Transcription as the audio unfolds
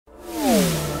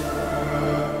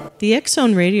The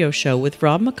X-Zone Radio Show with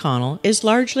Rob McConnell is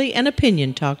largely an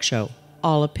opinion talk show.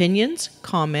 All opinions,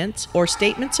 comments, or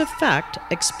statements of fact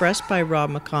expressed by Rob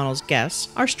McConnell's guests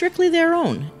are strictly their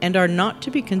own and are not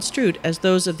to be construed as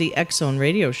those of the X-Zone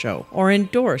Radio Show or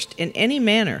endorsed in any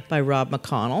manner by Rob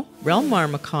McConnell, Relmar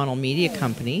McConnell Media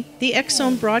Company, the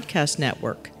X-Zone Broadcast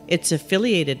Network, its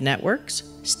affiliated networks,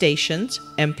 stations,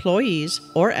 employees,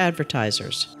 or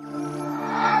advertisers.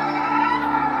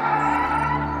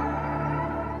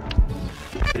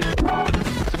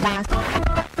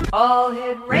 All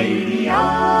Hit Radio.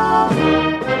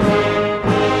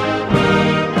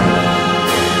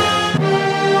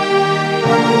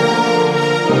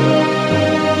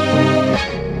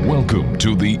 Welcome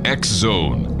to the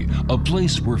X-Zone, a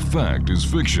place where fact is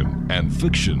fiction and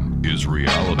fiction is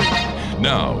reality.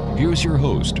 Now, here's your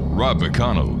host, Rob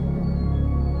McConnell.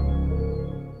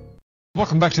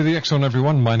 Welcome back to the X-Zone,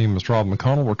 everyone. My name is Rob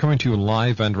McConnell. We're coming to you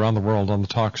live and around the world on the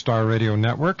Talkstar Radio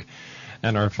Network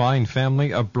and our fine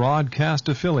family of broadcast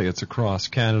affiliates across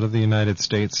Canada, the United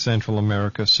States, Central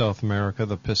America, South America,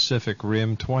 the Pacific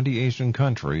Rim, 20 Asian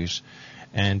countries,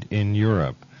 and in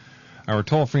Europe. Our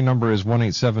toll-free number is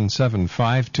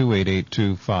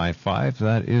 1-877-528-8255.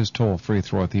 That is toll-free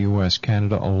throughout the U.S.,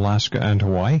 Canada, Alaska, and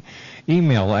Hawaii.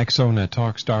 Email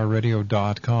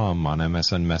xzone@talkstarradio.com. On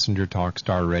MSN Messenger,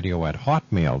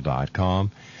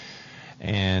 talkstarradio@hotmail.com.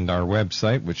 And our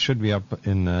website, which should be up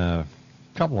in a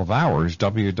couple of hours,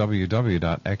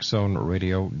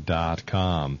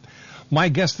 www.xzoneradio.com. My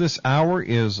guest this hour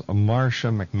is Marcia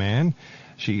McMahon.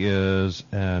 She is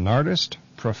an artist,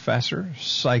 professor,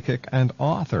 psychic, and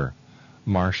author.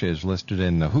 Marcia is listed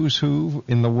in the Who's Who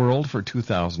in the World for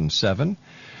 2007.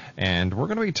 And we're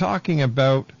going to be talking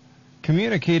about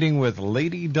communicating with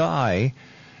Lady Diana,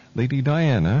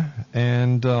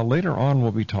 and later on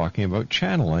we'll be talking about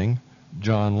channeling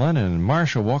John Lennon.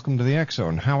 Marcia, welcome to the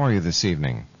X-Zone. How are you this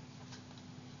evening?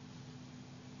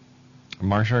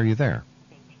 Marcia, are you there?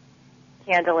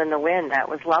 Candle in the Wind. That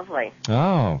was lovely.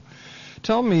 Oh.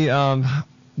 Tell me,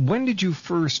 when did you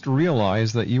first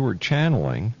realize that you were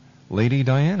channeling Lady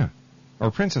Diana,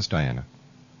 or Princess Diana?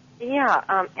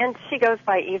 Yeah, and she goes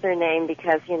by either name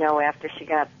because, you know, after she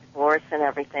got divorced and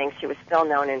everything, she was still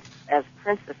known as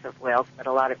Princess of Wales, but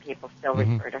a lot of people still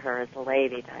refer to her as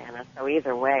Lady Diana, so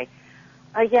either way.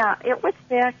 Yeah, it was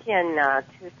back in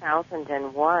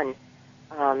 2001,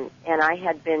 and I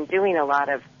had been doing a lot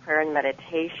of prayer and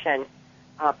meditation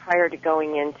prior to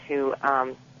going into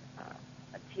a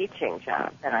teaching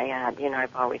job that I had. You know,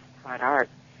 I've always taught art.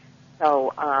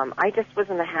 So I just was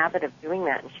in the habit of doing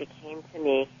that, and she came to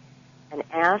me and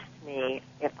asked me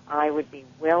if I would be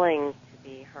willing to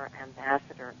be her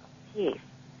ambassador of peace.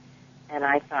 And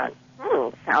I thought,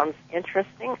 sounds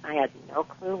interesting. I had no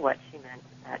clue what she meant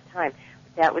at that time.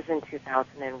 That was in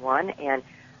 2001, and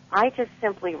I just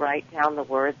simply write down the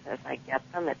words as I get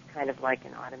them. It's kind of like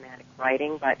an automatic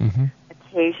writing, but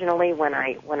occasionally when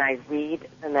I read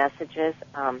the messages,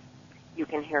 you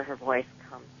can hear her voice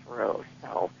come through.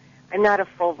 So I'm not a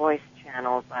full voice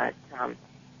channel, but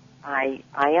I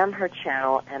am her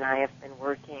channel, and I have been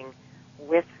working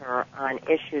with her on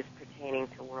issues pertaining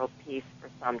to world peace for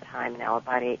some time now,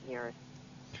 about 8 years.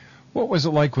 What was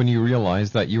it like when you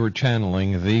realized that you were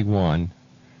channeling the one,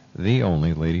 the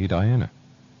only Lady Diana?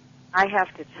 I have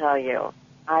to tell you,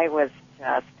 I was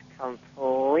just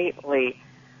completely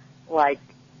like,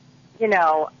 you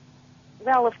know,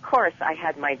 well, of course I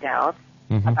had my doubts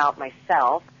about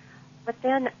myself, but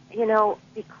then, you know,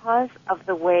 because of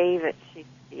the way that she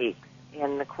speaks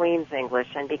in the Queen's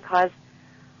English and because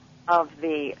of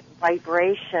the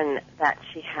vibration that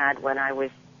she had when I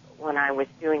was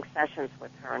doing sessions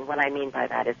with her, and what I mean by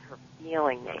that is her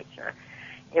feeling nature.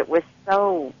 It was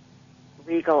so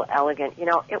regal, elegant. You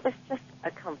know, it was just a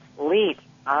complete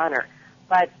honor.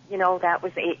 But, you know, that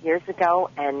was 8 years ago,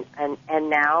 and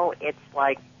now it's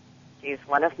like she's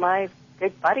one of my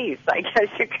good buddies, I guess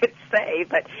you could say.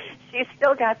 But she's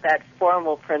still got that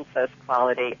formal princess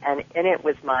quality, and it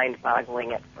was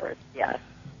mind-boggling at first, yes.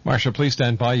 Marcia, please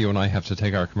stand by. You and I have to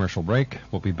take our commercial break.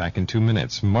 We'll be back in 2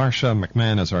 minutes. Marcia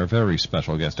McMahon is our very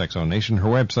special guest, X-Zone Nation. Her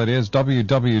website is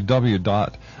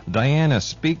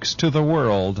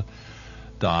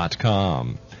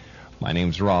www.dianaspeakstotheworld.com. My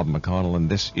name's Rob McConnell, and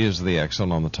this is the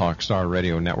X-Zone on the Talkstar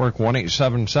Radio Network.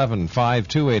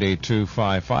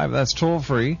 1-877-528-8255. That's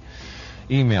toll-free.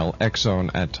 Email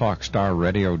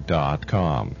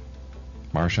xzone@talkstarradio.com.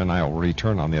 Marcia and I will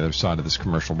return on the other side of this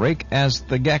commercial break as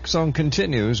the X-Zone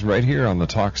continues right here on the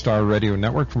Talkstar Radio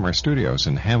Network from our studios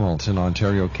in Hamilton,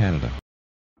 Ontario, Canada.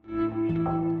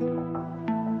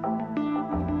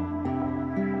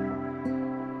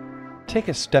 Take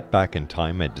a step back in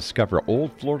time and discover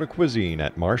old Florida cuisine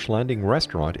at Marsh Landing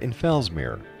Restaurant in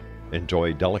Fellsmere.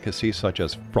 Enjoy delicacies such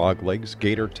as frog legs,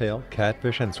 gator tail,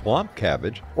 catfish, and swamp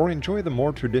cabbage, or enjoy the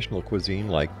more traditional cuisine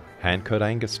like hand-cut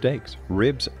Angus steaks,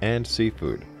 ribs, and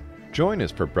seafood. Join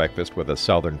us for breakfast with a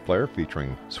southern flair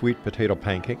featuring sweet potato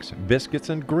pancakes, biscuits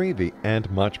and gravy,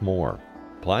 and much more.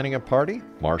 Planning a party?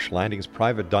 Marsh Landing's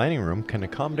private dining room can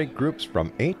accommodate groups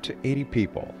from 8 to 80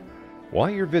 people. While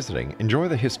you're visiting, enjoy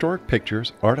the historic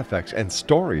pictures, artifacts, and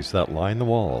stories that line the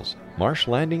walls. Marsh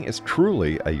Landing is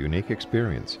truly a unique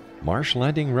experience. Marsh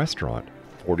Landing Restaurant,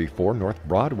 44 North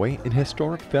Broadway in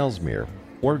historic Fellsmere,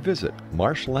 or visit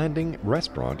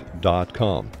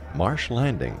marshlandingrestaurant.com. Marsh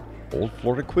Landing, Old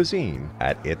Florida cuisine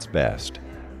at its best.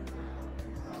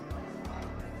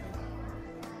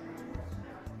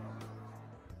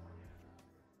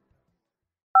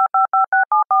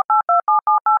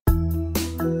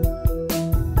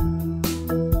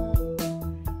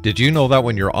 Did you know that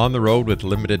when you're on the road with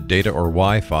limited data or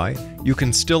Wi-Fi, you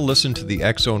can still listen to the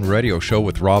X-Zone Radio Show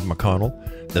with Rob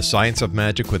McConnell, The Science of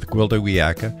Magic with Gwilda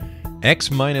Wiyaka,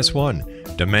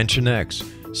 X-1, Dimension X,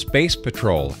 Space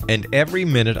Patrol, and every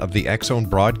minute of the X-Zone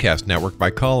broadcast network by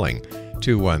calling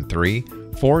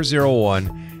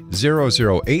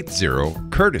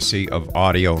 213-401-0080, courtesy of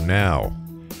Audio Now.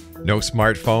 No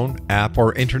smartphone, app,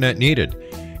 or internet needed.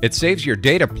 It saves your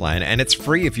data plan and it's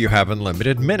free if you have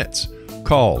unlimited minutes.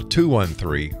 Call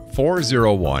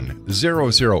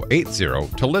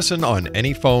 213-401-0080 to listen on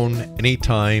any phone,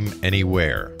 anytime,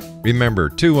 anywhere. Remember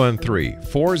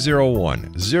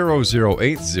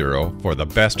 213-401-0080 for the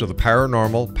best of the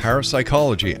paranormal,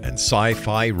 parapsychology, and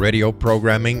sci-fi radio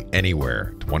programming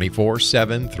anywhere,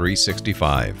 24/7,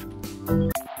 365.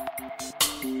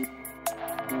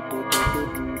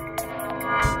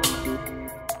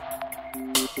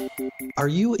 Are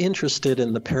you interested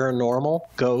in the paranormal,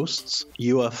 ghosts,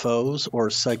 UFOs, or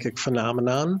psychic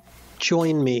phenomenon?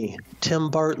 Join me,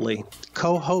 Tim Bartley,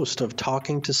 co-host of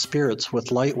Talking to Spirits with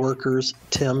Lightworkers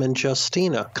Tim and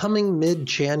Justina, coming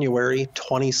mid-January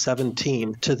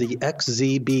 2017 to the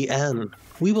XZBN.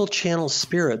 We will channel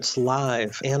spirits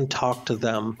live and talk to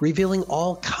them, revealing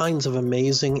all kinds of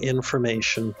amazing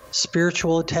information.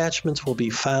 Spiritual attachments will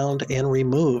be found and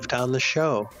removed on the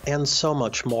show, and so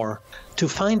much more. To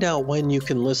find out when you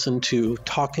can listen to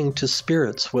Talking to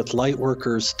Spirits with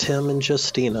Lightworkers Tim and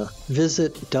Justina,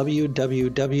 visit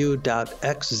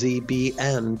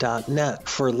www.xzbn.net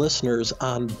for listeners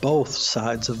on both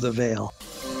sides of the veil.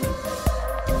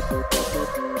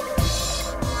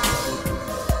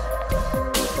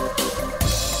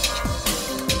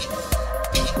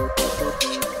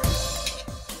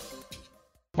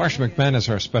 Marcia McMahon is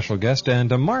our special guest. And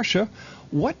Marcia,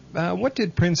 what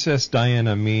did Princess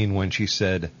Diana mean when she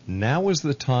said, "Now is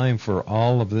the time for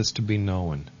all of this to be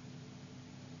known"?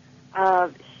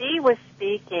 She was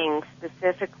speaking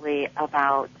specifically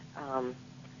about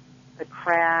the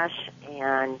crash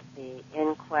and the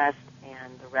inquest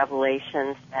and the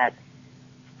revelations that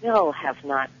still have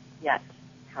not yet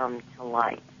come to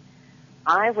light.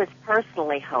 I was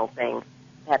personally hoping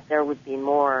that there would be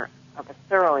more of a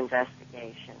thorough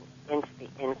investigation into the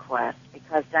inquest,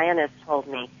 because Diana has told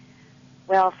me,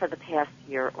 well, for the past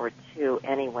year or two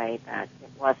anyway, that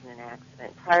it wasn't an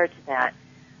accident. Prior to that,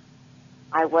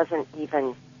 I wasn't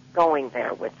even going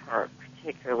there with her,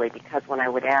 particularly because when I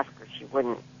would ask her, she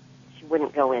wouldn't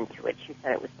go into it. She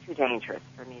said it was too dangerous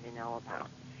for me to know about.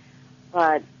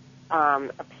 But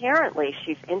apparently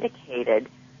she's indicated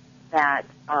that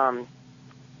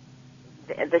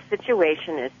the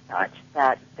situation is such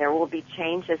that there will be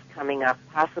changes coming up,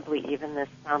 possibly even this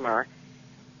summer,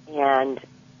 and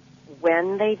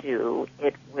when they do,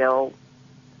 it will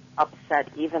upset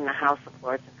even the House of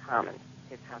Lords and Commons,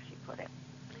 is how she put it.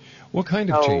 What kind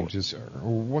of changes, or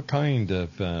what kind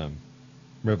of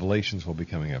revelations will be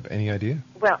coming up? Any idea?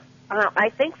 Well, I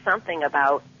think something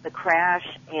about the crash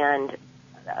and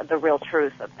the real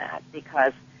truth of that,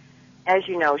 because, as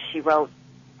you know, she wrote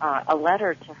a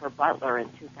letter to her butler in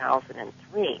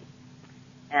 2003,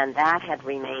 and that had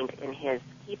remained in his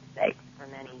keepsakes for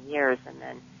many years, and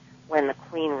then when the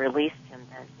Queen released him,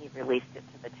 then he released it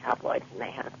to the tabloids, and they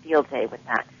had a field day with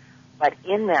that. But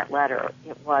in that letter,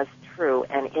 it was true,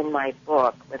 and in my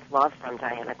book, With Love from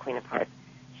Diana, Queen of Hearts,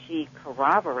 she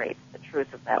corroborates the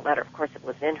truth of that letter. Of course, it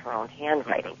was in her own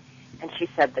handwriting, and she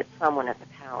said that someone at the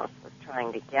palace was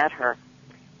trying to get her,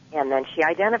 and then she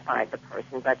identified the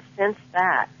person. But since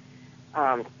that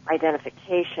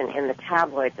identification in the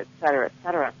tabloids, et cetera,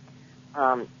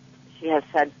 she has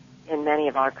said in many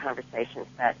of our conversations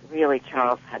that really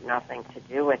Charles had nothing to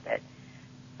do with it.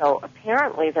 So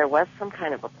apparently there was some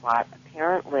kind of a plot.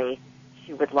 Apparently she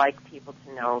she would like people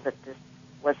to know that this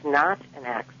was not an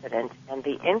accident, and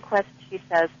the inquest, she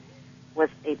says, was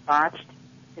a botched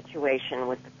situation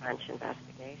with the French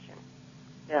investigation.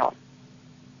 Still.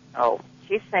 So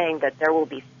she's saying that there will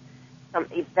be some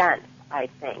events, I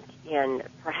think, in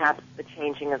perhaps the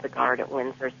changing of the guard at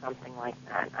Windsor, something like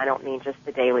that. I don't mean just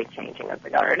the daily changing of the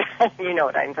guard. You know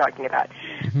what I'm talking about.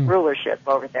 Rulership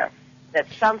over there. That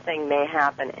something may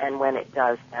happen, and when it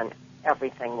does, then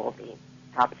everything will be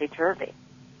topsy-turvy.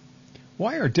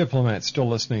 Why are diplomats still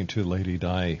listening to Lady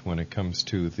Di when it comes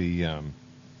to the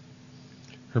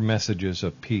her messages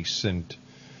of peace and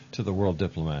to the world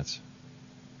diplomats?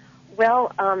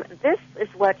 Well, this is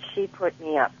what she put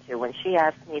me up to. When she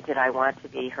asked me, did I want to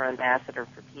be her ambassador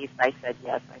for peace, I said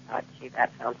yes. I thought, gee,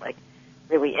 that sounds like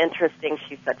really interesting.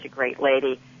 She's such a great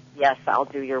lady. Yes, I'll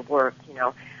do your work, you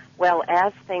know. Well,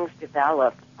 as things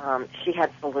developed, she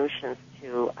had solutions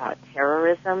to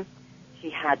terrorism. She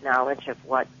had knowledge of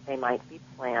what they might be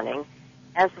planning.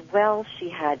 As well, she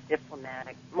had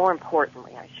diplomatic, more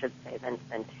importantly, I should say,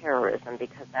 than terrorism,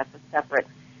 because that's a separate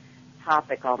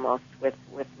topic almost with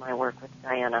my work with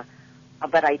Diana.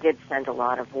 But I did send a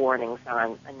lot of warnings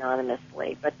on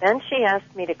anonymously. But then she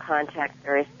asked me to contact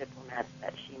various diplomats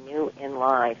that she knew in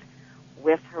life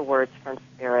with her words from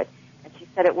spirit. And she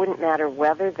said it wouldn't matter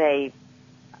whether they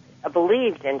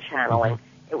believed in channeling.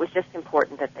 It was just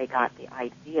important that they got the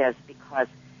ideas, because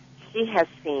she has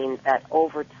seen that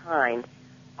over time,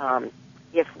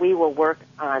 if we will work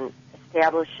on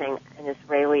establishing an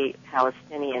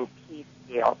Israeli-Palestinian peace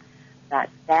deal,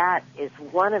 that is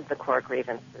one of the core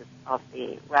grievances of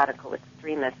the radical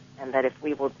extremists, and that if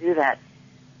we will do that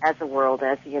as a world,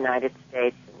 as the United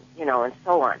States, and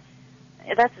so on,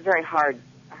 that's a very hard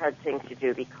thing to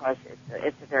do, because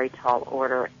it's a very tall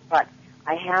order. But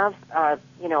I have,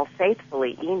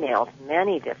 faithfully emailed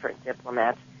many different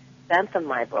diplomats, sent them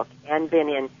my book, and been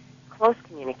in close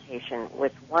communication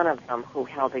with one of them who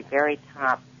held a very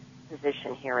top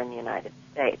position here in the United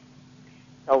States.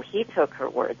 So he took her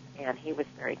words, and he was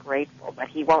very grateful, but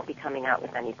he won't be coming out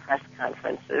with any press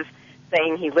conferences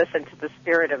saying he listened to the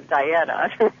spirit of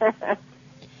Diana.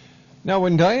 Now,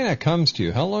 when Diana comes to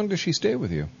you, how long does she stay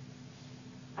with you?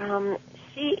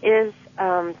 She is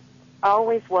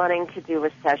always wanting to do a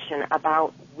session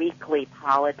about weekly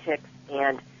politics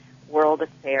and world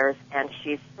affairs, and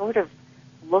she's sort of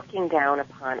looking down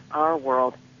upon our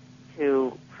world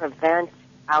to prevent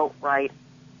outright,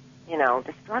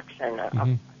 destruction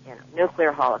of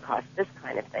nuclear holocaust, this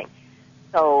kind of thing.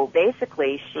 So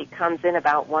basically, she comes in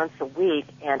about once a week,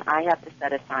 and I have to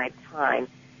set aside time.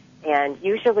 And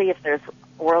usually, if there's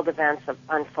world events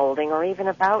unfolding or even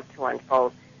about to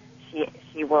unfold,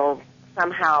 she will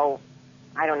somehow,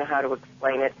 I don't know how to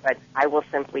explain it, but I will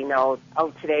simply know,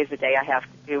 today's the day I have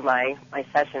to do my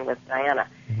session with Diana.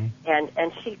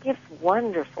 And she gives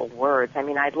wonderful words. I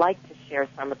mean, I'd like to share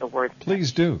some of the words.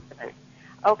 Please do.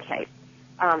 Okay.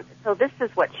 So this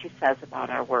is what she says about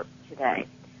our work today.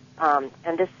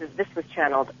 And this was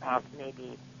channeled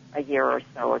maybe a year or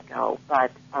so ago,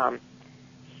 but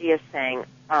she is saying,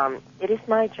 it is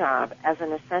my job as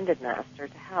an ascended master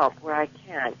to help where I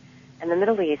can, and the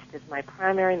Middle East is my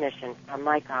primary mission from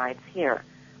my guides here.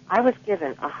 I was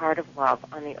given a heart of love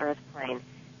on the earth plane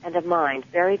and a mind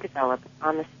very developed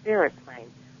on the spirit plane,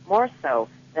 more so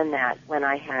than that when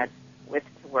I had with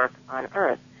to work on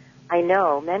earth. I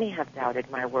know many have doubted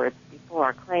my words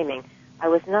before, claiming I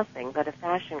was nothing but a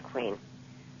fashion queen.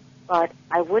 But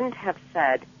I wouldn't have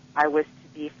said I was to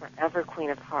be forever Queen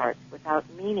of Hearts without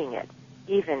meaning it,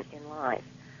 even in life.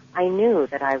 I knew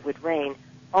that I would reign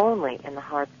only in the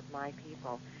hearts of my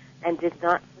people, and did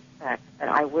not suspect that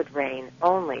I would reign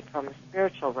only from the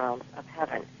spiritual realms of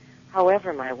heaven.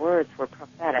 However, my words were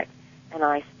prophetic, and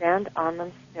I stand on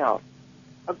them still.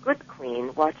 A good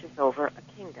queen watches over a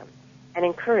kingdom and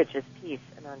encourages peace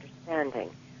and understanding.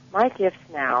 My gifts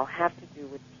now have to do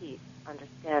with peace,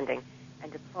 understanding,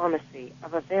 and diplomacy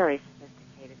of a very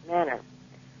sophisticated manner.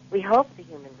 We hope the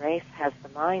human race has the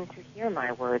mind to hear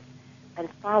my words and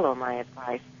follow my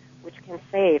advice, which can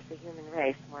save the human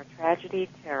race more tragedy,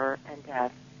 terror, and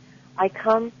death. I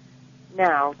come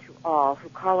now to all who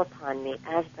call upon me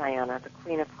as Diana, the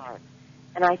Queen of Hearts,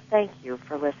 and I thank you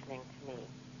for listening to me.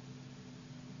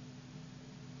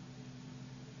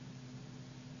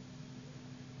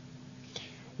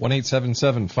 One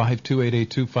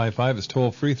 877-528-8255 is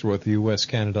toll free throughout the U.S.,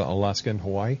 Canada, Alaska, and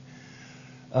Hawaii.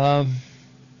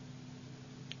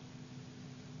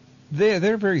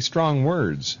 They're very strong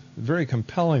words, very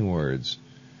compelling words.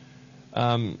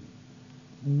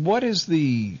 what is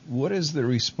the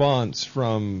response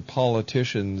from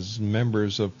politicians,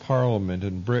 members of Parliament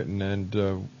in Britain,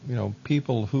 and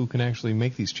people who can actually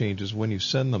make these changes when you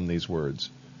send them these words?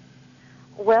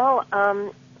 Well,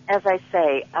 as I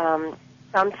say,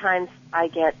 sometimes I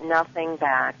get nothing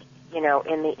back, in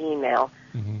the email.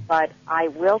 Mm-hmm. But I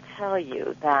will tell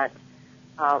you that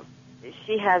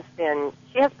she has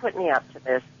put me up to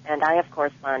this, and I have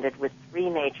corresponded with 3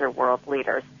 major world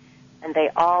leaders, and they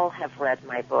all have read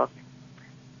my book.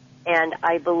 And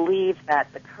I believe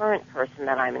that the current person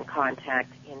that I'm in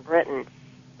contact in Britain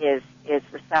is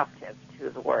receptive to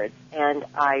the words. And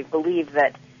I believe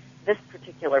that this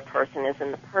particular person is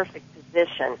in the perfect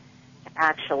position to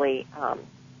actually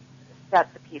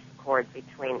set the peace accord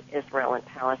between Israel and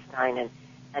Palestine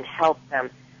and help them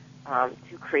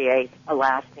to create a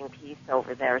lasting peace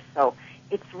over there. So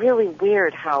it's really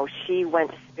weird how she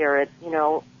went to Spirit,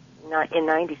 in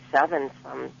 97,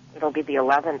 it'll be the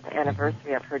 11th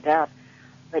anniversary of her death,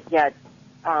 but yet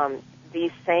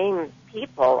these same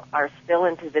people are still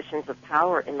in positions of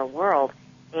power in the world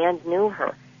and knew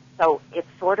her. So it's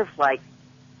sort of like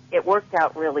it worked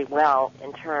out really well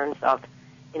in terms of,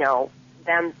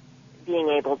 them being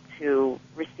able to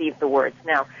receive the words.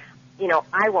 Now,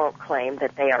 I won't claim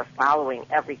that they are following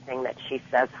everything that she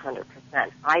says 100%.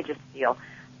 I just feel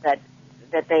that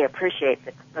they appreciate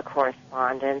the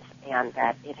correspondence and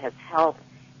that it has helped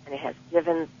and it has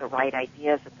given the right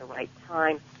ideas at the right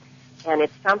time. And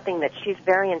it's something that she's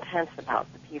very intense about,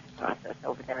 the peace process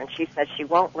over there. And she says she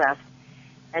won't rest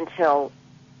until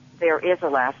there is a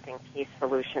lasting peace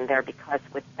solution there, because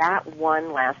with that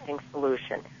one lasting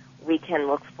solution, we can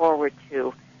look forward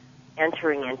to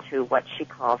entering into what she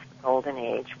calls the golden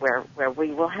age, where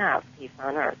we will have peace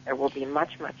on earth. There will be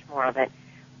much, much more of it,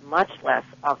 much less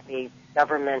of the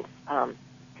government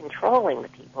controlling the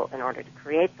people in order to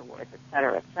create the wars, et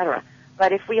cetera, et cetera.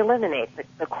 But if we eliminate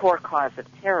the core cause of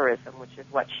terrorism, which is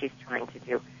what she's trying to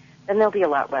do, then there'll be a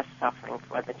lot less suffering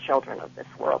for the children of this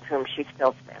world, whom she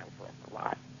still stands with a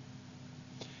lot.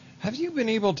 Have you been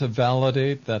able to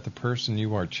validate that the person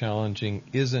you are challenging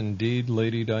is indeed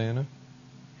Lady Diana?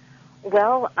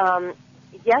 Well,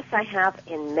 yes, I have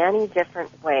in many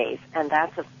different ways, and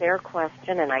that's a fair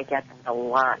question, and I get that a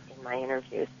lot in my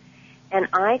interviews. And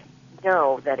I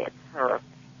know that it's her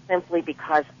simply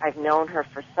because I've known her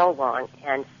for so long,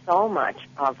 and so much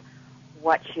of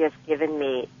what she has given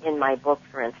me in my book,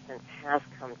 for instance, has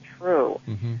come true.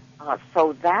 Mm-hmm.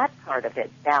 So that part of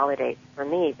it validates for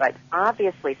me. But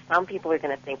obviously, some people are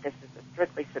going to think this is a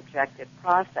strictly subjective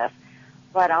process.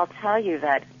 But I'll tell you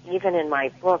that even in my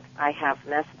book, I have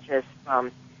messages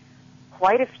from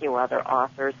quite a few other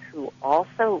authors who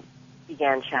also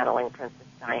began channeling Princess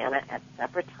Diana at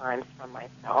separate times from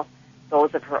myself,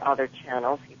 those of her other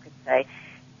channels, you could say.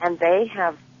 And they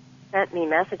have sent me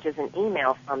messages and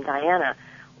email from Diana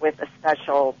with a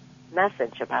special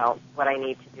message about what I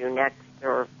need to do next.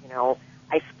 Or,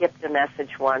 I skipped a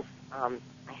message once. I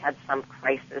had some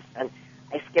crisis, and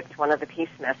I skipped one of the peace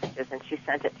messages, and she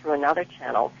sent it through another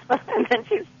channel. And then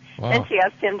she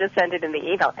asked him to send it in the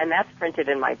email, and that's printed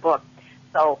in my book.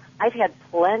 So I've had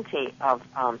plenty of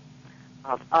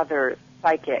other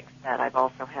psychics that I've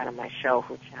also had on my show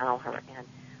who channel her, and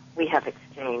we have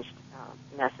exchanged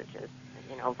messages,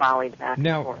 volleyed back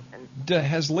and forth. Now,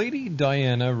 has Lady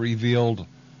Diana revealed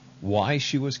why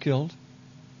she was killed?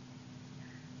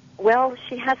 Well,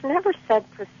 she has never said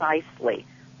precisely,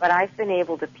 but I've been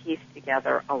able to piece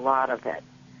together a lot of it.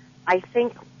 I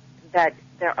think that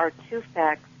there are two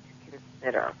facts to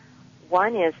consider.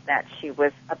 One is that she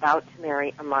was about to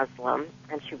marry a Muslim,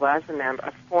 and she was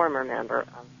a former member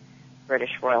of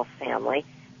British royal family,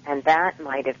 and that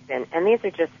might have been, and these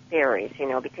are just theories,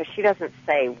 because she doesn't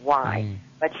say why,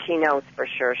 but she knows for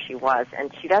sure she was,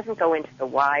 and she doesn't go into the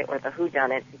why or the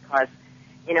whodunit because,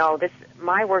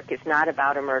 my work is not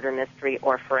about a murder mystery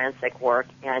or forensic work,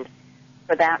 and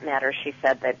for that matter, she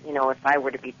said that, if I were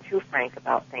to be too frank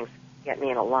about things, it'd get me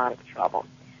in a lot of trouble.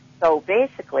 So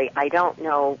basically, I don't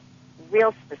know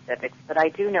real specifics, but I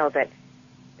do know that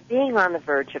being on the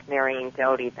verge of marrying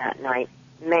Dodi that night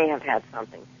may have had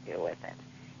something to do with it.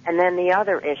 And then the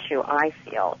other issue I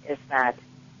feel is that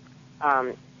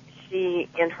she,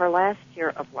 in her last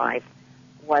year of life,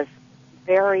 was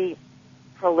very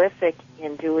prolific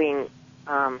in doing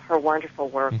her wonderful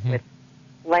work with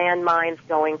landmines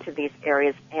going to these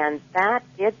areas, and that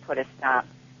did put a stop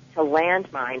to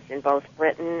landmines in both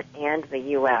Britain and the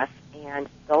U.S., and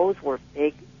those were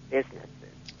big businesses.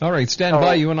 All right, stand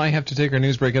by. You and I have to take our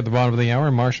news break at the bottom of the hour.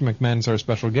 Marcia McMahon is our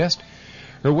special guest.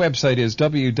 Her website is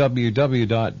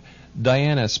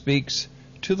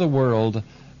www.dianaspeakstotheworld.com.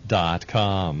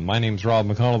 My name's Rob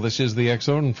McConnell. This is the X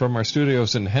Zone from our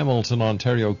studios in Hamilton,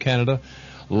 Ontario, Canada,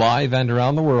 live and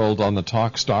around the world on the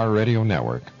Talkstar Radio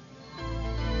Network.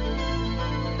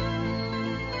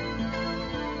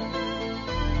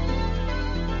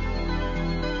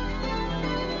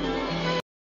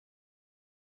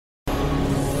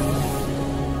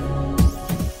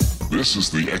 This is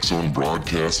the X Zone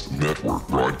Broadcast Network,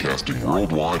 broadcasting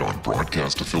worldwide on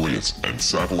broadcast affiliates and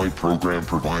satellite program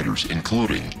providers,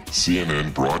 including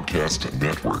CNN Broadcast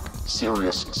Network,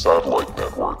 Sirius Satellite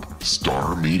Network,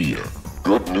 Star Media,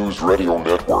 Good News Radio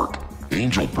Network,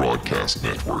 Angel Broadcast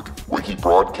Network, Wiki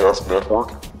Broadcast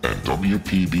Network, and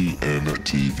WPBN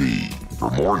TV. For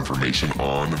more information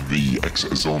on the X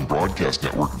Zone Broadcast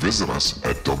Network, visit us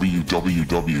at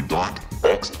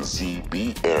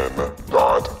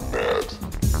www.xzbn.net.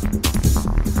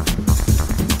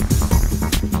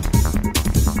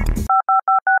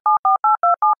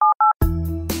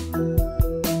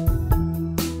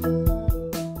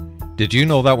 Did you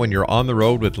know that when you're on the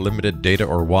road with limited data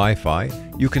or Wi-Fi,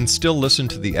 you can still listen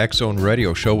to the X Zone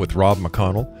Radio Show with Rob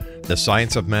McConnell, The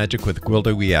Science of Magic with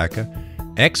Gwilda Wiyaka,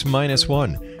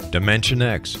 X-1, Dimension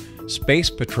X, Space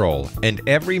Patrol, and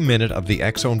every minute of the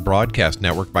X Zone Broadcast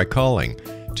Network by calling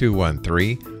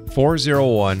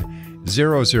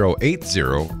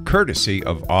 213-401-0080, courtesy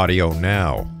of Audio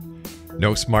Now.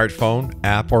 No smartphone,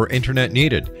 app, or internet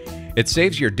needed. It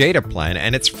saves your data plan,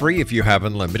 and it's free if you have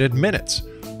unlimited minutes.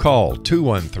 Call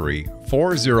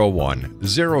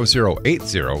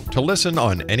 213-401-0080 to listen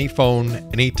on any phone,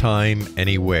 anytime,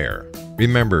 anywhere.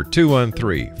 Remember,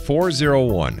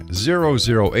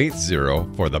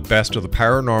 213-401-0080 for the best of the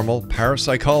paranormal,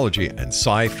 parapsychology, and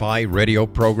sci-fi radio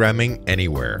programming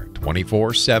anywhere,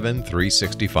 24/7,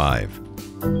 365.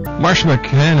 Marcia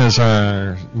McMahon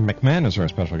is our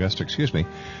special guest,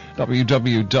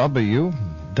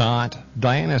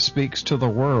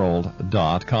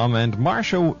 www.dianaspeakstotheworld.com. And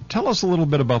Marcia, tell us a little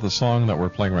bit about the song that we're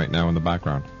playing right now in the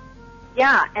background.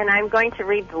 Yeah, and I'm going to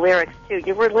read the lyrics, too.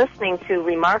 You were listening to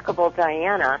Remarkable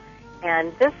Diana,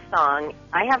 and this song,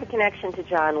 I have a connection to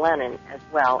John Lennon as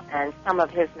well, and some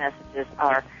of his messages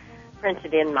are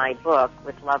printed in my book,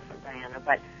 With Love for Diana.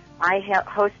 But I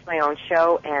host my own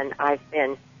show, and I've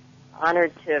been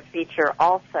honored to feature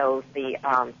also the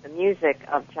music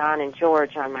of John and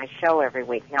George on my show every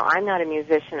week. Now, I'm not a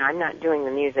musician. I'm not doing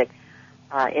the music.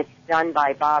 It's done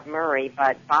by Bob Murray,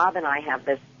 but Bob and I have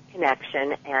this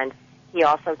connection, and he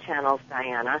also channels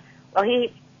Diana. Well,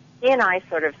 he and I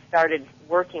sort of started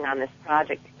working on this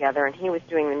project together, and he was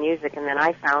doing the music, and then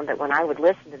I found that when I would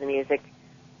listen to the music,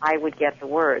 I would get the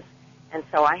words. And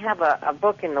so I have a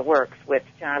book in the works with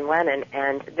John Lennon,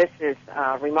 and this is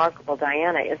Remarkable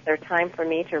Diana. Is there time for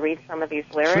me to read some of these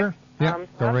lyrics? Sure. Yeah,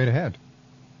 go right ahead.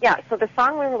 Yeah, so the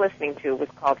song we were listening to was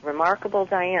called Remarkable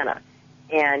Diana,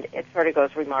 and it sort of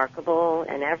goes remarkable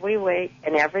in every way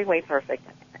perfect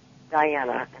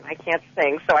Diana. And I can't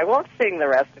sing, so I won't sing the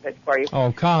rest of it for you.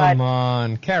 Oh, come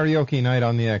on. Karaoke night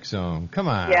on the X Zone. Come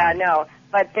on. Yeah, no.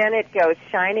 But then it goes,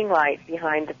 shining light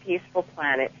behind the peaceful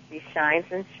planet. She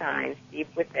shines and shines deep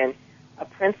within. A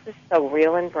princess so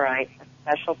real and bright, a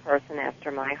special person after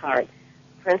my heart.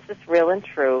 Princess real and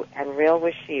true, and real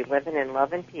was she, living in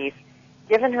love and peace,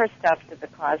 giving her stuff to the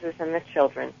causes and the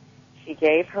children. She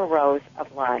gave her rose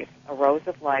of life. A rose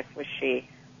of life was she,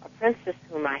 a princess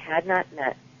whom I had not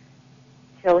met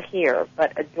till here,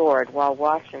 but adored while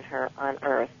watching her on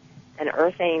earth, an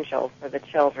earth angel for the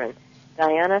children.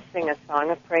 Diana, sing a song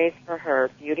of praise for her,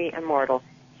 beauty immortal.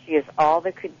 She is all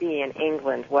that could be in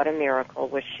England. What a miracle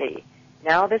was she.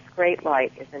 Now this great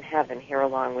light is in heaven here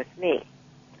along with me.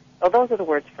 So those are the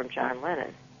words from John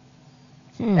Lennon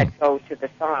that go to the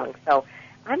song. So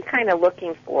I'm kind of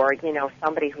looking for,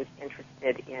 somebody who's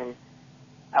interested in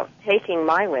taking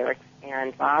my lyrics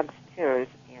and Bob's tunes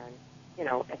and,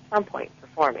 at some point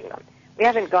performing them. We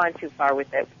haven't gone too far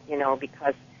with it,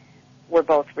 because we're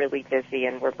both really busy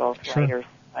and we're both writers.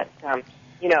 But,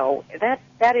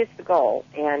 that is the goal.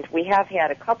 And we have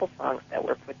had a couple songs that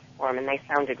were put to form, and they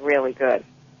sounded really good.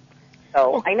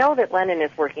 So I know that Lennon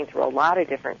is working through a lot of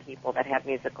different people that have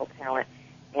musical talent,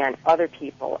 and other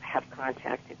people have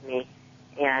contacted me,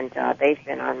 and they've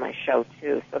been on my show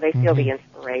too. So they feel the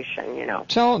inspiration,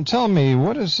 Tell me,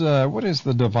 what is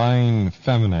the divine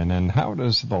feminine, and how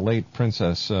does the late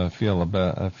princess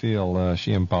feel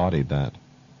she embodied that?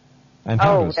 And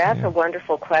that's a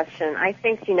wonderful question. I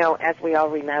think, as we all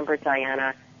remember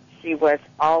Diana, she was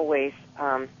always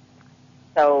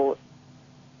so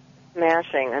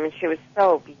smashing. I mean, she was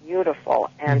so beautiful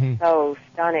and so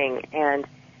stunning, and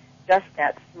just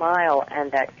that smile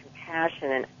and that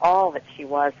compassion and all that she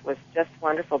was just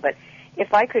wonderful. But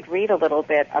if I could read a little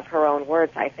bit of her own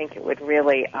words, I think it would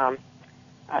really,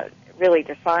 really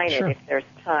define Sure. it if there's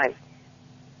time.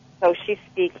 So she's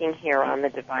speaking here on the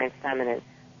Divine Feminine.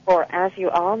 For, as you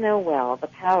all know well, the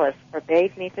palace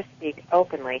forbade me to speak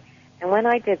openly, and when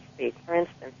I did speak, for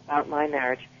instance, about my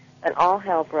marriage, then all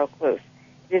hell broke loose.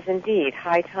 It is indeed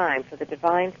high time for the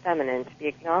Divine Feminine to be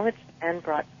acknowledged and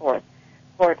brought forth,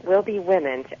 for it will be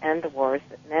women to end the wars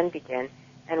that men begin,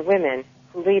 and women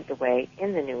who lead the way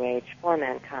in the new age for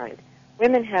mankind.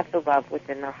 Women have the love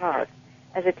within their hearts,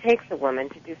 as it takes a woman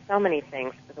to do so many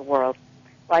things for the world.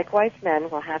 Likewise, men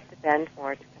will have to bend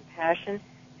more to compassion,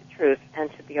 to truth, and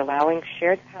to the allowing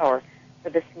shared power for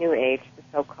this new age, the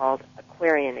so-called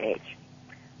Aquarian age.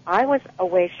 I was a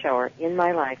way-shower in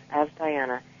my life as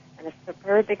Diana, and a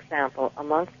superb example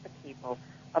amongst the people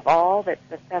of all that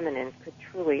the feminine could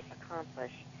truly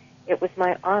accomplish. It was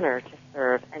my honor to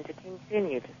serve and to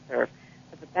continue to serve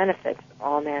for the benefit of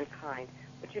all mankind,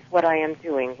 which is what I am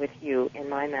doing with you in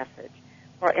my message.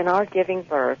 For in our giving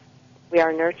birth, we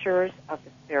are nurturers of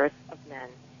the spirits of men.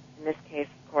 In this case,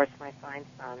 of course, my fine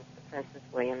sons, the Princes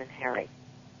William and Harry.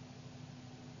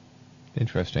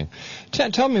 Interesting.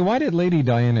 Tell me, why did Lady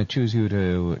Diana choose you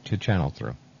to channel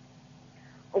through?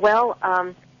 Well,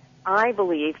 I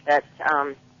believe that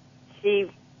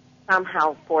she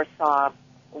somehow foresaw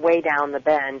way down the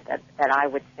bend that I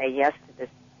would say yes to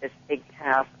this big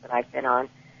task that I've been on,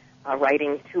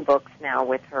 writing 2 books now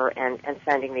with her and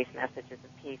sending these messages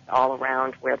of peace all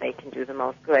around where they can do the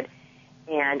most good.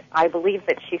 And I believe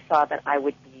that she saw that I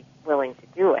would be willing to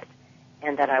do it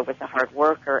and that I was a hard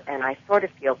worker. And I sort of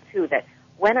feel, too, that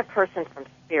when a person from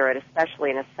spirit,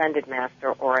 especially an ascended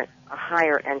master or a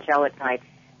higher angelic guide,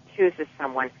 chooses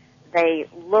someone, they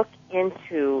look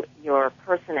into your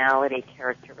personality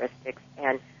characteristics,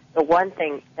 and the one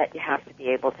thing that you have to be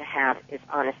able to have is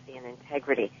honesty and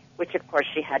integrity, which, of course,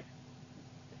 she had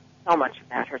so much of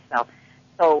that herself.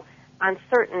 So on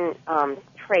certain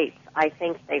traits, I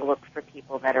think they look for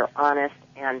people that are honest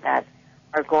and that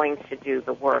are going to do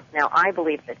the work. Now, I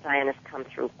believe that Diana's come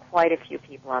through quite a few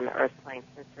people on the earth plane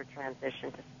since her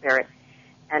transition to spirit,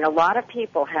 and a lot of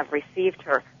people have received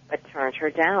her but turned her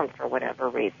down for whatever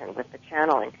reason with the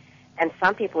channeling. And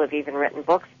some people have even written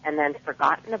books and then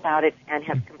forgotten about it and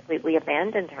have completely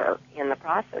abandoned her in the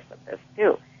process of this,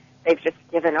 too. They've just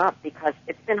given up because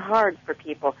it's been hard for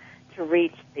people to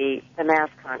reach the mass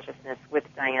consciousness with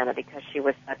Diana because she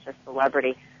was such a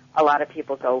celebrity. A lot of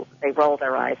people they roll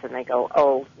their eyes and they go,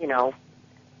 oh,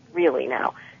 really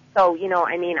now. So,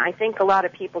 I think a lot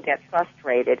of people get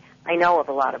frustrated. I know of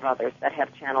a lot of others that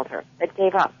have channeled her that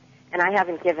gave up. And I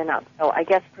haven't given up. So I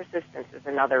guess persistence is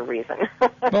another reason.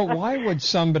 But why would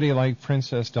somebody like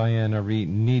Princess Diana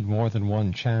need more than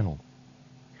one channel?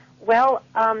 Well,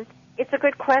 it's a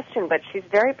good question, but she's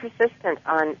very persistent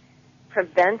on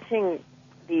preventing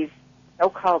these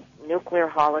so-called nuclear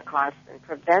holocausts and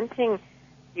preventing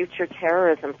future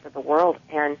terrorism for the world.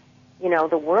 And,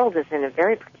 the world is in a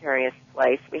very precarious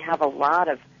place. We have a lot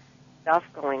of stuff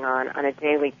going on a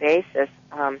daily basis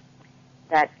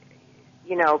that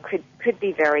could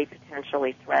be very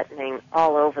potentially threatening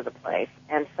all over the place.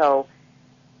 And so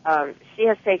she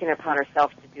has taken it upon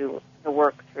herself to do the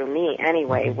work through me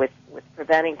anyway, with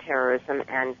preventing terrorism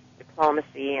and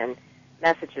diplomacy and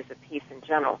messages of peace in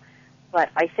general. But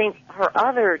I think her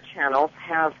other channels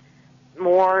have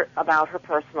more about her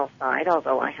personal side,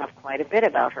 although I have quite a bit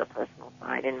about her personal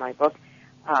side in my book.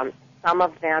 Some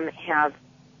of them have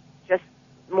just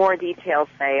more details,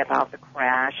 say, about the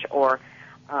crash, or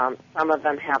some of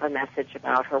them have a message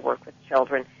about her work with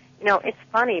children. It's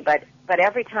funny, but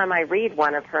every time I read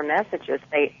one of her messages,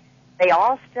 they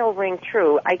all still ring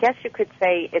true. I guess you could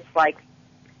say it's like,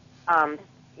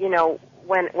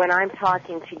 when I'm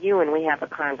talking to you and we have a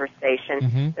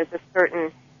conversation, there's a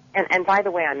certain, and by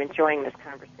the way, I'm enjoying this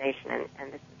conversation,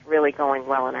 and this is really going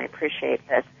well, and I appreciate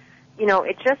this.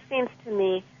 It just seems to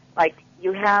me like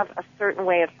you have a certain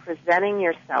way of presenting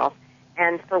yourself,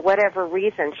 and for whatever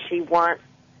reason, she wants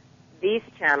these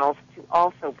channels to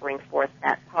also bring forth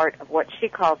that part of what she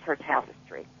calls her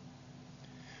tapestry.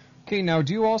 Okay, now,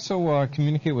 do you also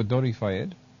communicate with Dodi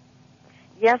Fayed?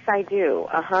 Yes, I do.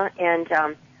 And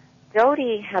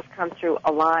Dodi has come through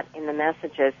a lot in the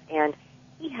messages, and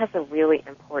he has a really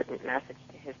important message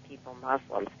to his people,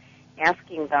 Muslims,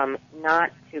 asking them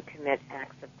not to commit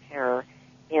acts of terror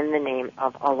in the name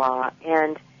of Allah.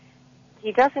 And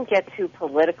he doesn't get too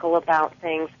political about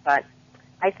things, but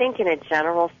I think in a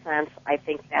general sense, I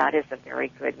think that is a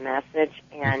very good message.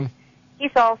 And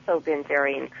he's also been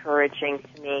very encouraging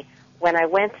to me. When I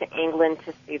went to England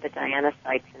to see the Diana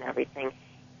sites and everything,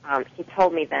 he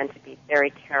told me then to be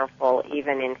very careful,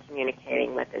 even in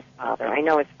communicating with his father. I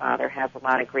know his father has a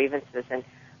lot of grievances, and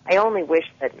I only wish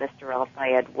that Mr.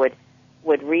 El-Fayed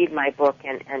would read my book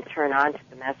and turn on to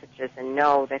the messages and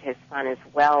know that his son is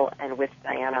well and with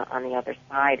Diana on the other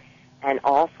side and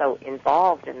also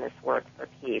involved in this work for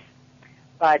peace.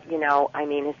 But,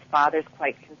 his father's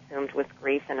quite consumed with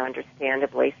grief, and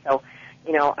understandably. So,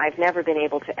 I've never been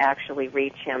able to actually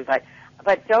reach him.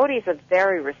 But Dodie's a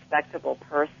very respectable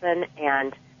person,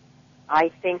 and I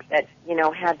think that,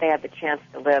 had they had the chance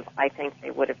to live, I think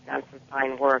they would have done some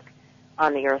fine work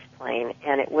on the earth plane,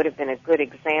 and it would have been a good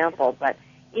example. But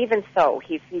even so,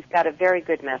 he's got a very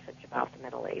good message about the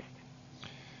Middle East.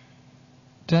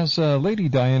 Does Lady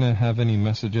Diana have any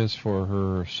messages for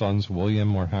her sons,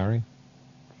 William or Harry?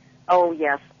 Oh,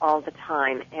 yes, all the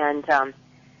time. And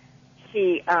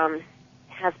she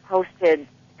has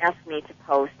asked me to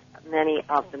post many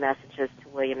of the messages to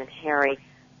William and Harry,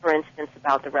 for instance,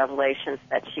 about the revelations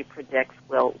that she predicts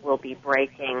will be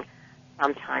breaking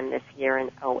sometime this year in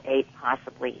 2008,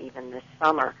 possibly even this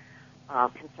summer,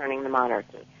 concerning the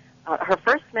monarchy. Her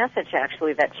first message,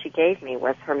 actually, that she gave me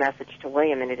was her message to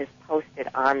William, and it is posted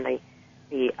on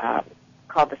the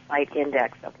called the site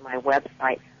index of my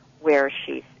website, where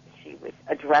she was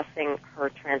addressing her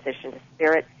transition to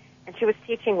spirit, and she was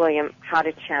teaching William how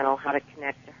to channel, how to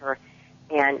connect to her,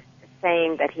 and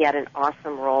saying that he had an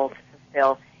awesome role to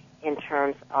fulfill in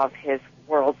terms of his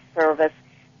world service,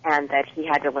 and that he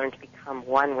had to learn to become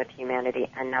one with humanity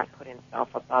and not put himself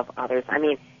above others. I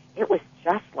mean, it was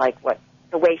just like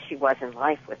the way she was in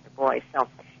life with the boys. So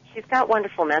she's got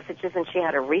wonderful messages, and she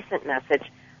had a recent message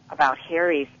about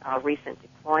Harry's recent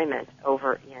deployment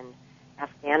over in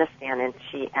Afghanistan, and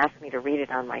she asked me to read it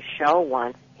on my show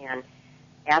once and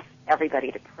asked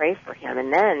everybody to pray for him.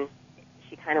 And then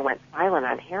she kind of went silent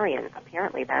on Harry, and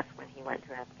apparently that's when he went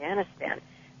to Afghanistan.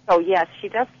 So, yes, she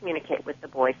does communicate with the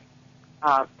boys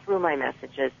through my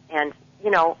messages, and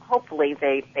hopefully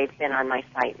they've been on my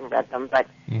site and read them, but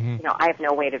I have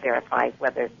no way to verify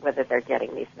whether they're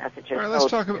getting these messages. All right,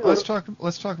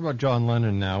 let's talk about John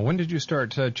Lennon now. When did you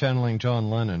start channeling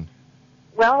John Lennon?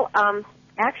 Well,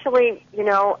 actually,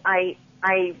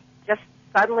 I just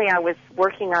suddenly I was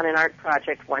working on an art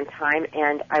project one time,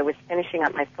 and I was finishing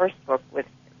up my first book with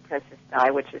Princess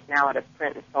Di, which is now out of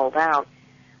print and sold out,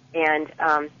 and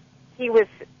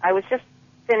I was just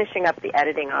finishing up the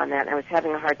editing on that, and I was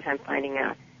having a hard time finding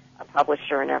a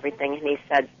publisher and everything, and he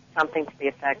said something to the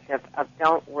effect of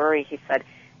don't worry, he said,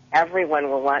 everyone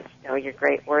will want to know your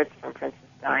great words from Princess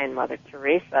Di and Mother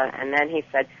Teresa, and then he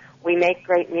said, we make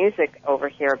great music over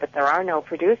here, but there are no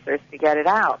producers to get it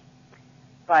out.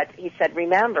 But he said,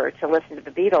 remember to listen to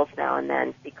the Beatles now and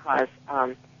then, because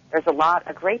there's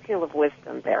a great deal of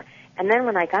wisdom there. And then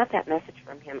when I got that message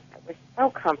from him, it was so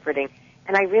comforting,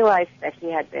 and I realized that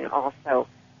he had been also,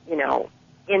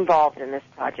 involved in this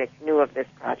project, knew of this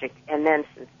project, and then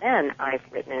since then I've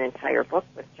written an entire book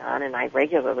with John, and I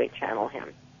regularly channel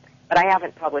him. But I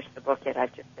haven't published the book yet.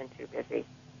 I've just been too busy.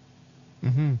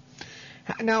 Mm-hmm.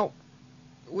 Now,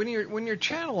 when you're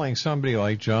channeling somebody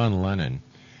like John Lennon,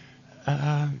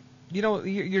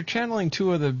 you're channeling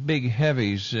two of the big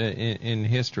heavies in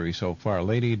history so far,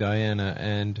 Lady Diana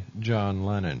and John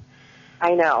Lennon.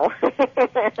 I know.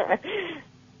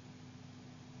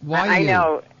 Why I you?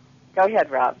 know. Go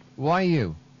ahead, Rob. Why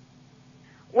you?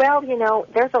 Well,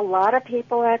 there's a lot of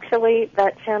people, actually,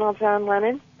 that channel John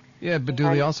Lennon. Yeah, but do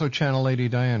they also channel Lady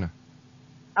Diana?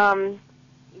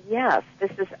 Yes.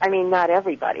 This is, not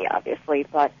everybody, obviously,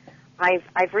 but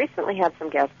I've recently had some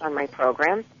guests on my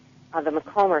program, the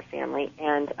McConnell family,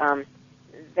 and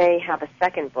they have a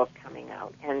second book coming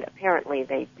out, and apparently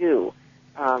they do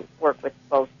work with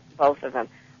both of them.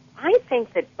 I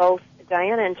think that both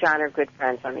Diana and John are good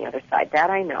friends on the other side. That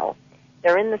I know.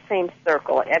 They're in the same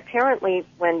circle. Apparently,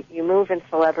 when you move in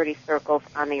celebrity circles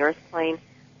on the earth plane,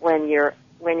 when you're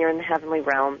in the heavenly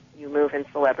realm, you move in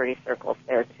celebrity circles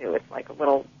there too. It's like a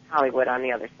little Hollywood on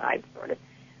the other side, sort of.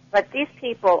 But these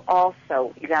people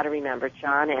also, you got to remember,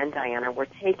 John and Diana were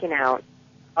taken out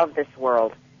of this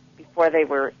world before they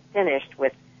were finished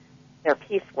with their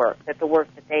peace work, the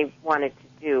work that they wanted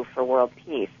to do for world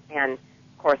peace. And,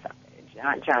 of course,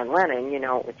 John Lennon, it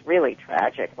was really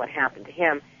tragic what happened to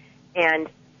him. And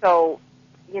so,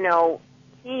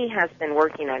 he has been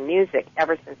working on music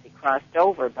ever since he crossed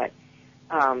over. But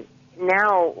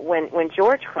now, when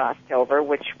George crossed over,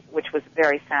 which was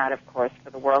very sad, of course,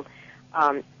 for the world,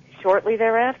 shortly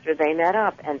thereafter they met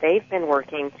up, and they've been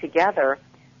working together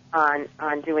on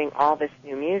doing all this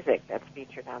new music that's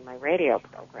featured on my radio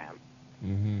program.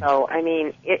 Mm-hmm. So,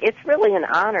 it's really an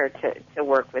honor to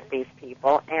work with these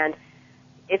people. And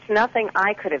it's nothing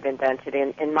I could have invented.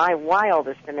 In my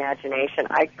wildest imagination,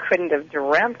 I couldn't have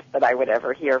dreamt that I would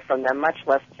ever hear from them, much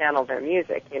less channel their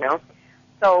music, you know.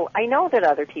 So I know that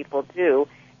other people do,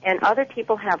 and other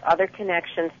people have other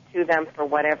connections to them for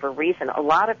whatever reason. A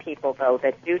lot of people, though,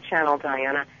 that do channel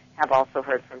Diana have also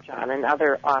heard from John.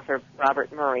 Another author,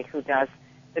 Robert Murray, who does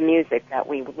the music that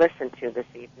we listened to this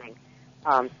evening,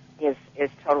 is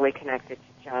totally connected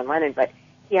to John Lennon, but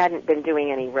he hadn't been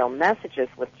doing any real messages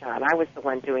with John. I was the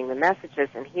one doing the messages,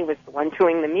 and he was the one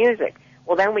doing the music.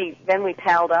 Well, then we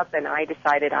palled up, and I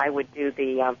decided I would do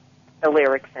the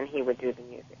lyrics, and he would do the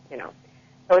music, you know.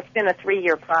 So it's been a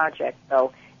 3-year project,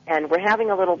 though, and we're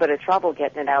having a little bit of trouble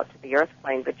getting it out to the earth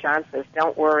plane, but John says,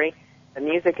 don't worry, the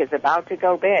music is about to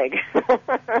go big,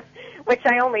 which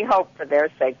I only hope for their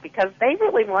sake, because they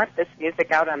really want this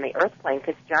music out on the earth plane,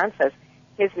 because John says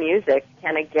his music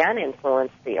can again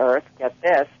influence the earth. Get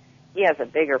this, he has a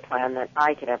bigger plan than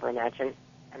I could ever imagine,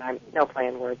 and I'm no play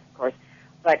in words, of course,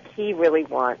 but he really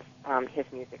wants his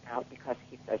music out because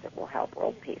he says it will help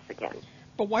world peace again.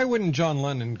 But why wouldn't John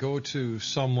Lennon go to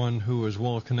someone who is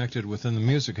well connected within the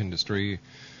music industry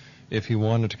if he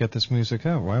wanted to get this music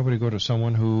out? Why would he go to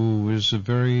someone who is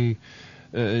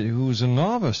who's a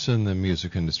novice in the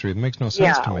music industry? It makes no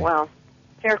sense to me. Yeah, well,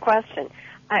 fair question.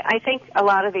 I think a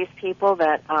lot of these people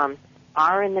that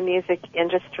are in the music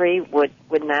industry would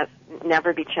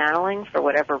never be channeling for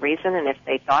whatever reason, and if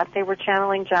they thought they were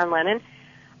channeling John Lennon,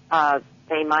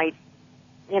 they might,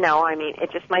 you know, I mean,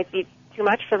 it just might be too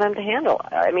much for them to handle.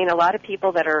 I mean, a lot of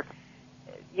people that are,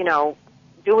 you know,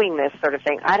 doing this sort of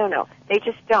thing, I don't know. They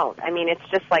just don't. I mean, it's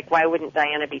just like, why wouldn't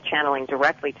Diana be channeling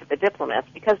directly to the diplomats?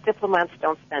 Because diplomats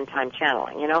don't spend time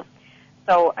channeling, you know?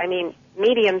 So, I mean,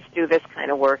 mediums do this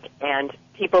kind of work, and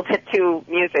people that do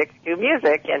music,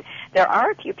 and there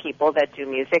are a few people that do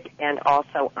music and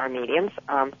also are mediums,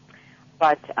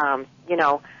 but, you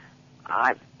know,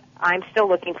 I'm still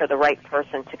looking for the right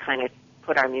person to kind of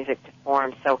put our music to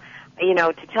form. So, you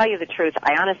know, to tell you the truth,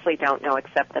 I honestly don't know,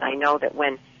 except that I know that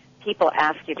when people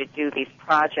ask you to do these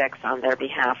projects on their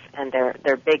behalf, and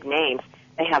they're big names,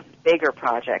 they have bigger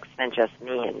projects than just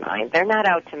me in mind. They're not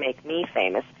out to make me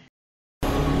famous.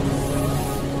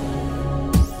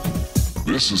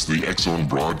 This is the X-Zone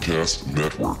Broadcast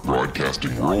Network,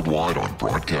 broadcasting worldwide on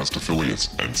broadcast affiliates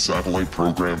and satellite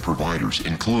program providers,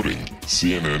 including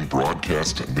CNN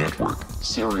Broadcast Network,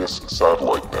 Sirius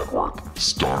Satellite Network,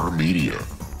 Star Media,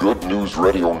 Good News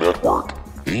Radio Network,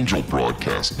 Angel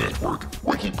Broadcast Network,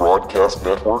 Wiki Broadcast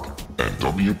Network, and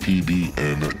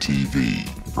WPBN TV.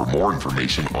 For more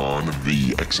information on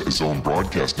the X-Zone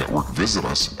Broadcast Network, visit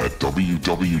us at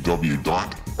www.xzbn.net.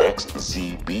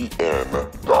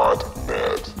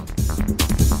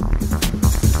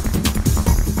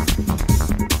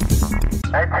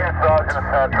 19th Sergeant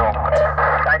Central.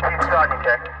 19th Sergeant,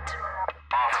 check.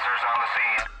 Officers on the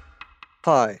scene.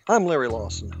 Hi, I'm Larry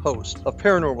Lawson, host of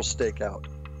Paranormal Stakeout.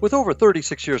 With over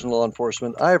 36 years in law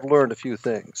enforcement, I have learned a few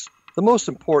things. The most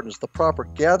important is the proper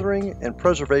gathering and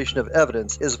preservation of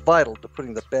evidence is vital to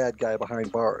putting the bad guy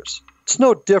behind bars. It's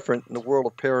no different in the world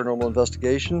of paranormal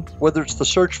investigation. Whether it's the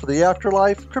search for the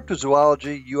afterlife,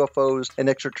 cryptozoology, UFOs, and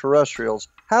extraterrestrials,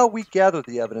 how we gather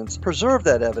the evidence, preserve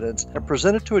that evidence, and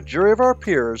present it to a jury of our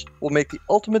peers will make the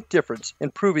ultimate difference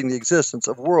in proving the existence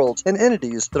of worlds and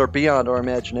entities that are beyond our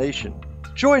imagination.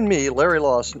 Join me, Larry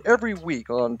Lawson, every week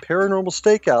on Paranormal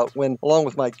Stakeout when, along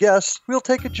with my guests, we'll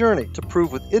take a journey to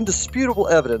prove with indisputable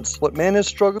evidence what man has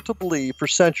struggled to believe for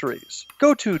centuries.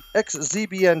 Go to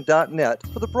xzbn.net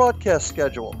for the broadcast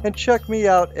schedule and check me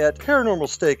out at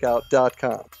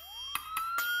paranormalstakeout.com.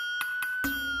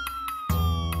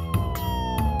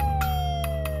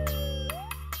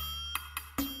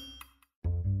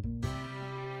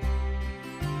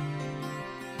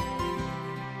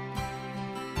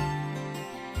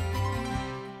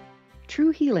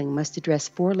 True healing must address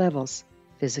 4 levels: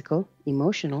 physical,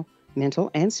 emotional, mental,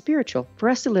 and spiritual, for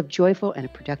us to live joyful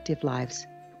and productive lives.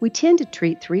 We tend to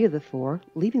treat 3 of the 4,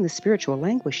 leaving the spiritual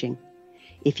languishing.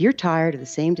 If you're tired of the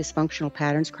same dysfunctional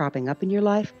patterns cropping up in your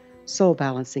life, Soul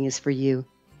Balancing is for you.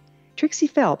 Trixie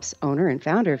Phelps, owner and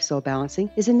founder of Soul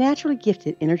Balancing, is a naturally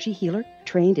gifted energy healer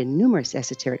trained in numerous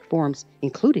esoteric forms,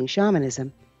 including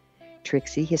shamanism.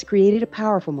 Trixie has created a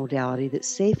powerful modality that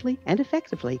safely and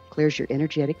effectively clears your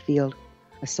energetic field.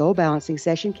 A soul balancing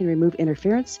session can remove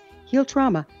interference, heal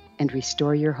trauma, and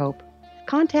restore your hope.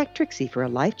 Contact Trixie for a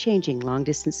life-changing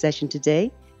long-distance session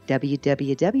today,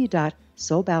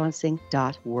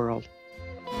 www.soulbalancing.world.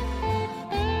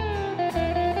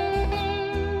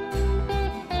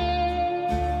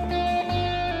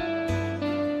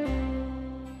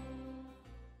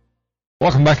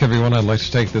 Welcome back, everyone. I'd like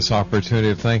to take this opportunity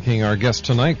of thanking our guest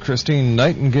tonight, Christine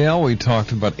Nightingale. We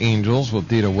talked about angels with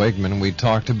Dita Wegman. We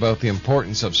talked about the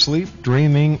importance of sleep,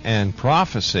 dreaming, and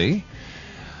prophecy.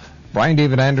 Brian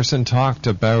David Anderson talked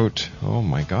about,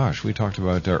 we talked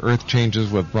about Earth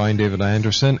Changes with Brian David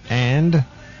Anderson and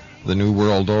the New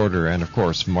World Order. And, of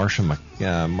course, Marcia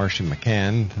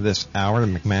McCann this hour,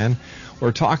 McMahon.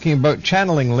 We're talking about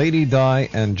channeling Lady Di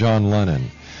and John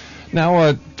Lennon.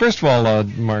 Now, first of all,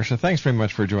 Marcia, thanks very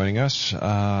much for joining us.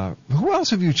 Who else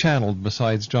have you channeled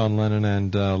besides John Lennon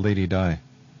and Lady Di?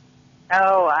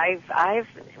 Oh, I've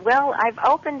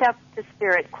opened up to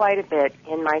spirit quite a bit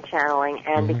in my channeling,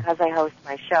 and because I host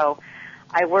my show,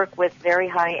 I work with very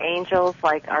high angels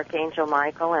like Archangel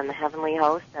Michael and the Heavenly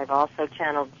Host. I've also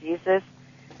channeled Jesus,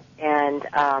 and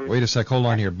wait a sec, hold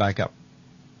on here, back up.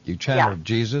 You channeled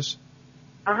Jesus?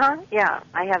 Yeah,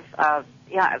 I have.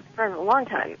 For a long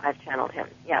time I've channeled him.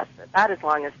 Yes, about as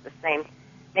long as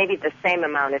maybe the same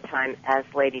amount of time as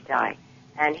Lady Di,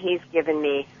 and he's given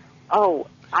me.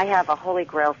 I have a Holy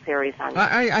Grail series on.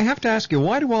 I have to ask you,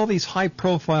 why do all these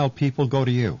high-profile people go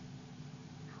to you?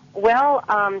 Well,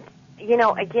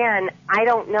 again, I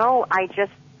don't know.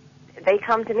 They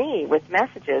come to me with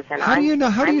messages, and how do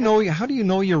you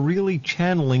know you're really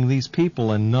channeling these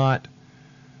people and not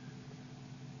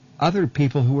other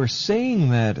people who are saying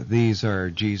that these are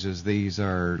Jesus, these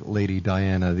are Lady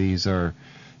Diana, these are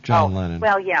John Lennon?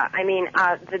 Well, yeah. I mean,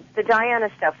 the Diana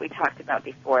stuff we talked about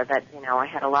before, that, I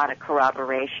had a lot of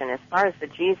corroboration. As far as the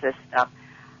Jesus stuff,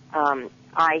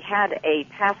 I had a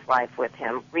past life with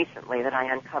him recently that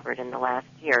I uncovered in the last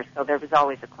year, so there was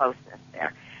always a closeness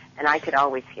there. And I could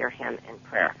always hear him in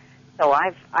prayer. So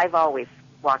I've always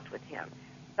walked with him.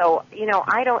 So,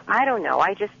 I don't know.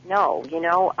 I just know,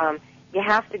 you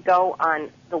have to go on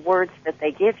the words that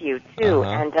they give you, too,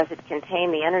 and does it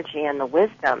contain the energy and the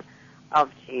wisdom of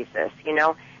Jesus,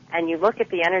 And you look at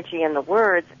the energy and the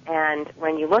words, and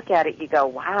when you look at it, you go,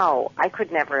 wow, I could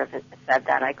never have said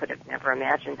that. I could have never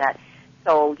imagined that.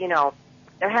 So,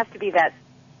 there has to be that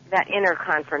inner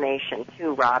confirmation,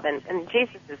 too, Rob. And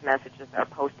Jesus' messages are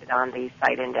posted on the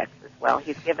site index as well.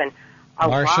 He's given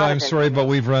Marcia, I'm sorry, but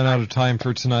we've run out of time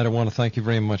for tonight. I want to thank you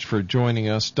very much for joining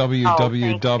us.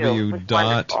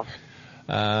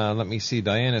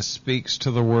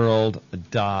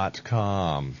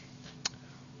 DianaSpeaksToTheWorld.com.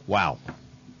 Wow.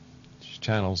 She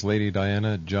channels Lady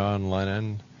Diana, John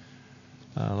Lennon.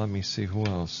 Let me see who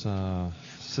else.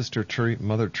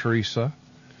 Mother Teresa,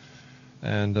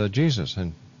 and Jesus.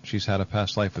 And she's had a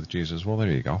past life with Jesus. Well,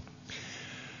 there you go.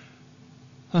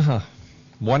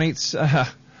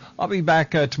 I'll be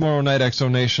back tomorrow night,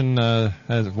 Exonation,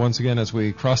 once again as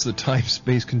we cross the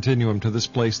time-space continuum to this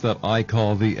place that I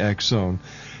call the X-Zone.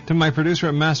 To my producer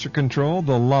at Master Control,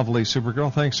 the lovely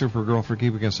Supergirl. Thanks, Supergirl, for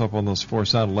keeping us up on those 4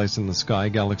 satellites in the sky,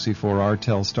 Galaxy 4R,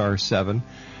 Telstar 7,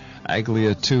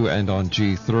 Aglia 2, and on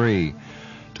G3.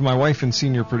 To my wife and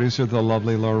senior producer, the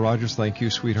lovely Laura Rogers, thank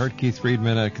you, sweetheart. Keith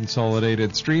Friedman at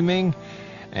Consolidated Streaming.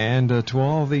 And to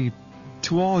all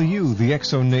you, the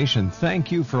X-Zone Nation,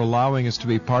 thank you for allowing us to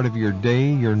be part of your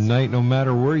day, your night, no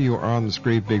matter where you are on this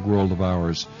great big world of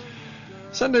ours.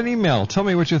 Send an email. Tell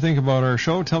me what you think about our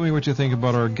show. Tell me what you think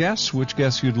about our guests, which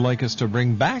guests you'd like us to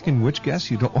bring back, and which guests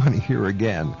you don't want to hear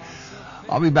again.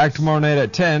 I'll be back tomorrow night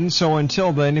at 10, so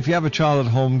until then, if you have a child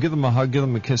at home, give them a hug, give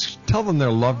them a kiss, tell them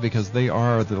they're loved because they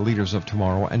are the leaders of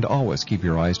tomorrow, and always keep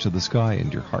your eyes to the sky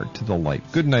and your heart to the light.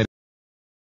 Good night.